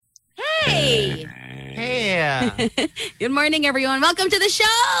Hey! Hey! Good morning, everyone. Welcome to the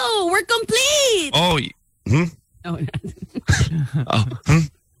show. We're complete. Oh, Oh,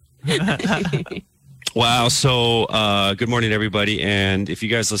 wow. So, good morning, everybody. And if you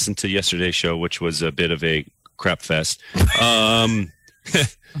guys listened to yesterday's show, which was a bit of a crap fest,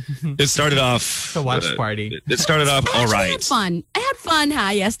 it started off. The watch party. It started off all I right. had fun. I had fun,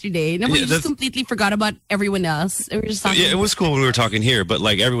 yesterday. No, we Yeah, just completely forgot about everyone else. We were just talking. Yeah, it was cool when we were talking here, but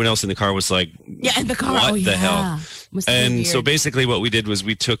like everyone else in the car was like, Yeah, in the car. What oh, the yeah. hell? Must have been And weird. so basically what we did was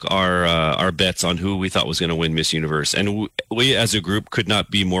we took our bets on who we thought was going to win Miss Universe. And we as a group could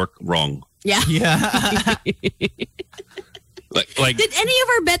not be more wrong. Yeah. Yeah. Like Did any of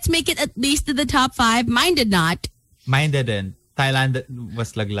our bets make it at least to the top 5? Mine did not. Mine didn't. Thailand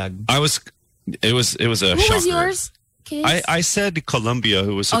was laglag. it was a Who shocker. was yours? Kids? I said Colombia,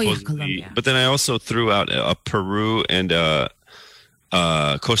 who was Oh, yeah, supposedly, Colombia. but then I also threw out Peru and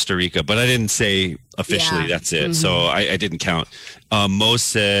Costa Rica, but I didn't say officially. Yeah. That's it. So I didn't count. Mo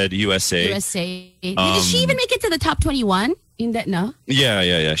said USA. USA. Did she even make it to the top 21? In that, no?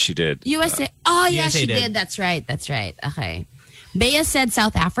 Yeah, she did. USA. Oh, yeah, USA she did. did. That's right. Okay. Bea said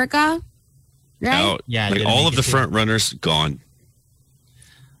South Africa. Right? Out. Yeah, like didn't all make of it the to- front runners gone.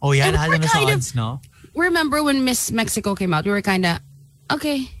 Oh, yeah. And Lahat we're na sa kind of- odds, no? Remember when Miss Mexico came out? We were kind of,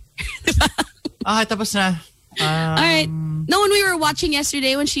 okay. Tapos na. All right. No, when we were watching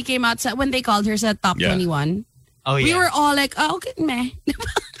yesterday when she came out, when they called her sa top Yeah. 21, Oh, yeah. we were all like, oh, okay, meh.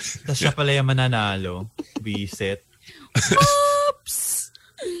 Tapos siya pala yung mananalo. Visit. Oops.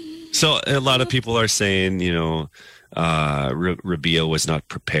 So a lot of people are saying, Rabia was not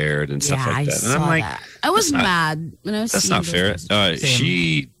prepared and stuff Yeah, like I that. And saw I'm like, that. I was mad when I was that's seeing not fair. those. Same.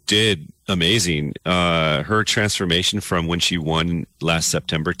 She did amazing. Her transformation from when she won last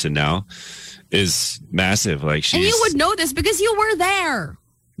September to now is massive. Like she's, And you would know this because you were there.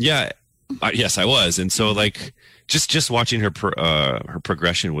 yeah, yes, I was. And so like just watching her her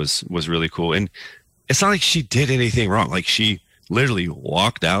progression was really cool. And it's not like she did anything wrong. Like she literally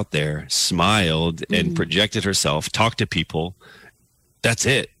walked out there, smiled, and projected herself, talked to people. That's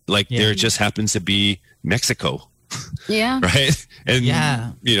it. Like there just happens to be Mexico. Yeah. Right? And,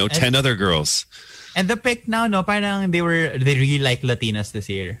 Yeah. 10 other girls. And the pick now, no? Parang they really like Latinas this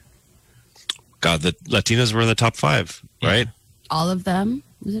year. God, the Latinas were in the top 5, right? All of them?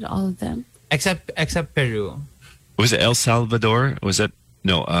 Was it all of them? Except Peru. Was it El Salvador? Was it?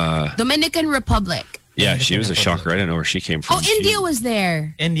 No. Dominican Republic. Yeah, she was a shocker. I didn't know where she came from. Oh, India was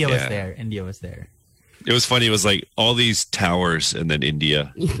there. India was Yeah. there. India was there. It was funny. It was like all these towers and then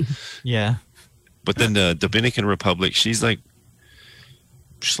India. Yeah. But then the Dominican Republic, she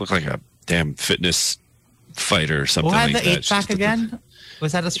looked like a damn fitness fighter or Who something had like the that. 8-pack again?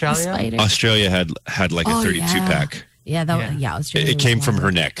 Was that Australia? Spider. Australia had like a Oh, 32 yeah. pack. Yeah, Australia It was came from wild.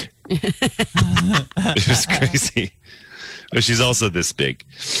 her neck. It was crazy. But she's also this big.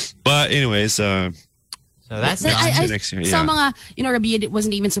 But anyways, So that's But Next- I next year, saw yeah. mga, Rabia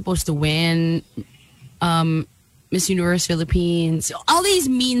wasn't even supposed to win Miss Universe Philippines. All these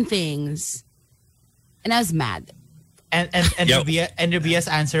mean things. And I was mad. and Yep. Rabia's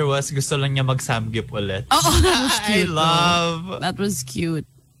answer was gusto lang niya mag-samgyup ulit. Oh, that was I cute. though. love. That was cute.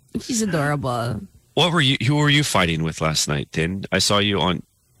 She's adorable. who were you fighting with last night, Tin? I saw you on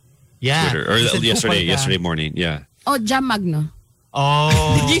Yeah. Twitter or He said, yesterday morning. Yeah. Oh, Jam Magno. Oh.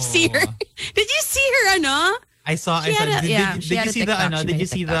 Did you see her? Did you see her, ano? I saw. She had a- yeah, Did she had you a see the? TikTok. She Did made you a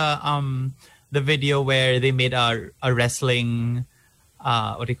see TikTok. the video where they made a wrestling,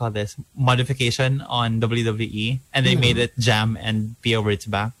 what do you call this, modification on WWE, and they made it Jam and Pia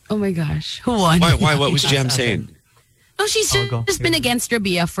Wurtzbach. Oh my gosh. Who won? Why? What was Jam saying? No, she's Oh, go. just been against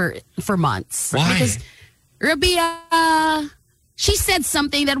Rabia for months. Why? Because Rabia, she said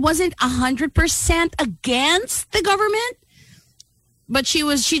something that wasn't 100% against the government, but she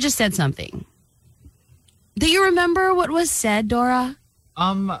just said something. Do you remember what was said, Dora?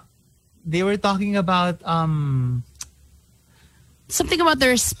 They were talking about Something about the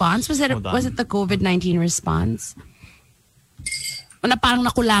response. Was it Hold on. the COVID-19 response? O na parang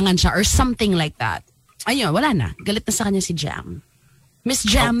nakulangan siya or something like that. Ayun, wala na. Galit na sa kanya si Jam. Miss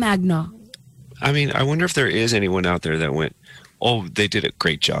Jam Magno. I mean, I wonder if there is anyone out there that went, "Oh, they did a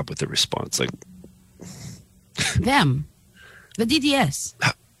great job with the response." Like, Them. The DDS.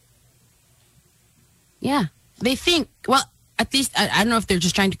 Yeah. They think, well, at least, I don't know if they're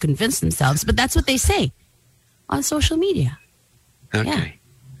just trying to convince themselves, but that's what they say on social media. okay.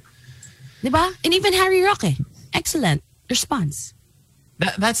 Diba? And even Harry Roque. Excellent response.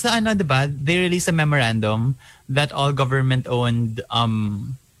 that's the ano, diba? They released a memorandum that all government-owned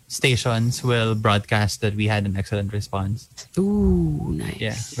stations will broadcast that we had an excellent response. Ooh, nice.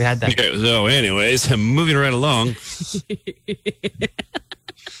 Yeah, we had that. Okay, so anyways, I'm moving right along.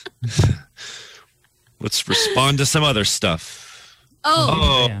 Let's respond to some other stuff.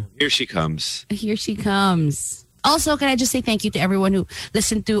 Oh, Yeah. Here she comes. here she comes. Also, can I just say thank you to everyone who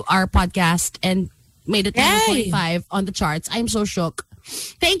listened to our podcast and made it to number 45 on the charts. I'm so shook.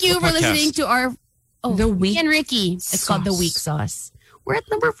 Thank you What for podcast? listening to our The me Week and Ricky. It's called The Sauce. Week Sauce. We're at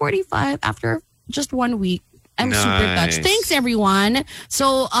number 45 after just 1 week. I'm super Nice. touched. Thanks, everyone.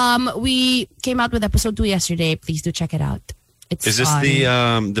 So we came out with episode 2 yesterday. Please do check it out. It's Is this on-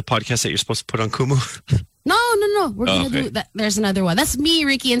 the podcast that you're supposed to put on Kumu? No. We're gonna okay. do that. There's another one. That's me,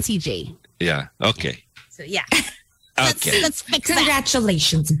 Ricky, and CJ. Yeah. Okay. So yeah. Okay. Let's fix that.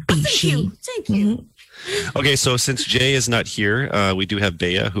 Congratulations, Thank Bishi. you. Thank you. Okay. So since Jay is not here, we do have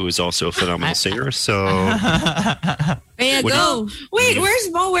Bea, who is also a phenomenal singer. So There you What do go. Wait, where's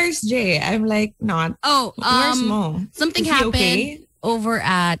Mo? Where's Jay? I'm like not. Oh, Where's Mo? something Is he happened okay? over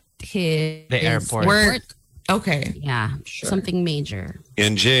at his The airport. Work. Okay. Yeah, something major.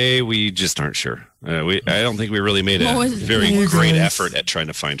 and Jay, we just aren't sure. I don't think we really made a Mo is- very Hey, great guys. effort at trying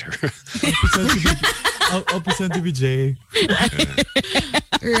to find her. I'll present to be Jay.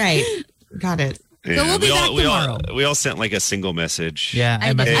 Right. Got it. Yeah, we'll be back tomorrow. we all sent like a single message. Yeah,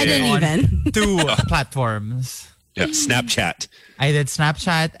 I messaged didn't on even. 2 platforms. Yeah, Snapchat. I did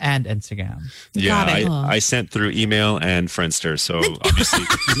Snapchat and Instagram. Yeah, Got it. I sent through email and Friendster. So obviously,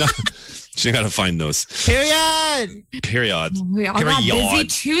 she got to find those. Period. Period. We all got busy Period.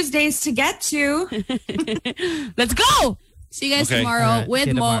 Tuesdays to get to. Let's go. See you guys Okay. tomorrow Alright, with see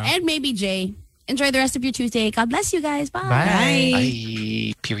you Mo tomorrow. and maybe Jay. Enjoy the rest of your Tuesday. God bless you guys. Bye. Bye.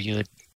 Bye. Period.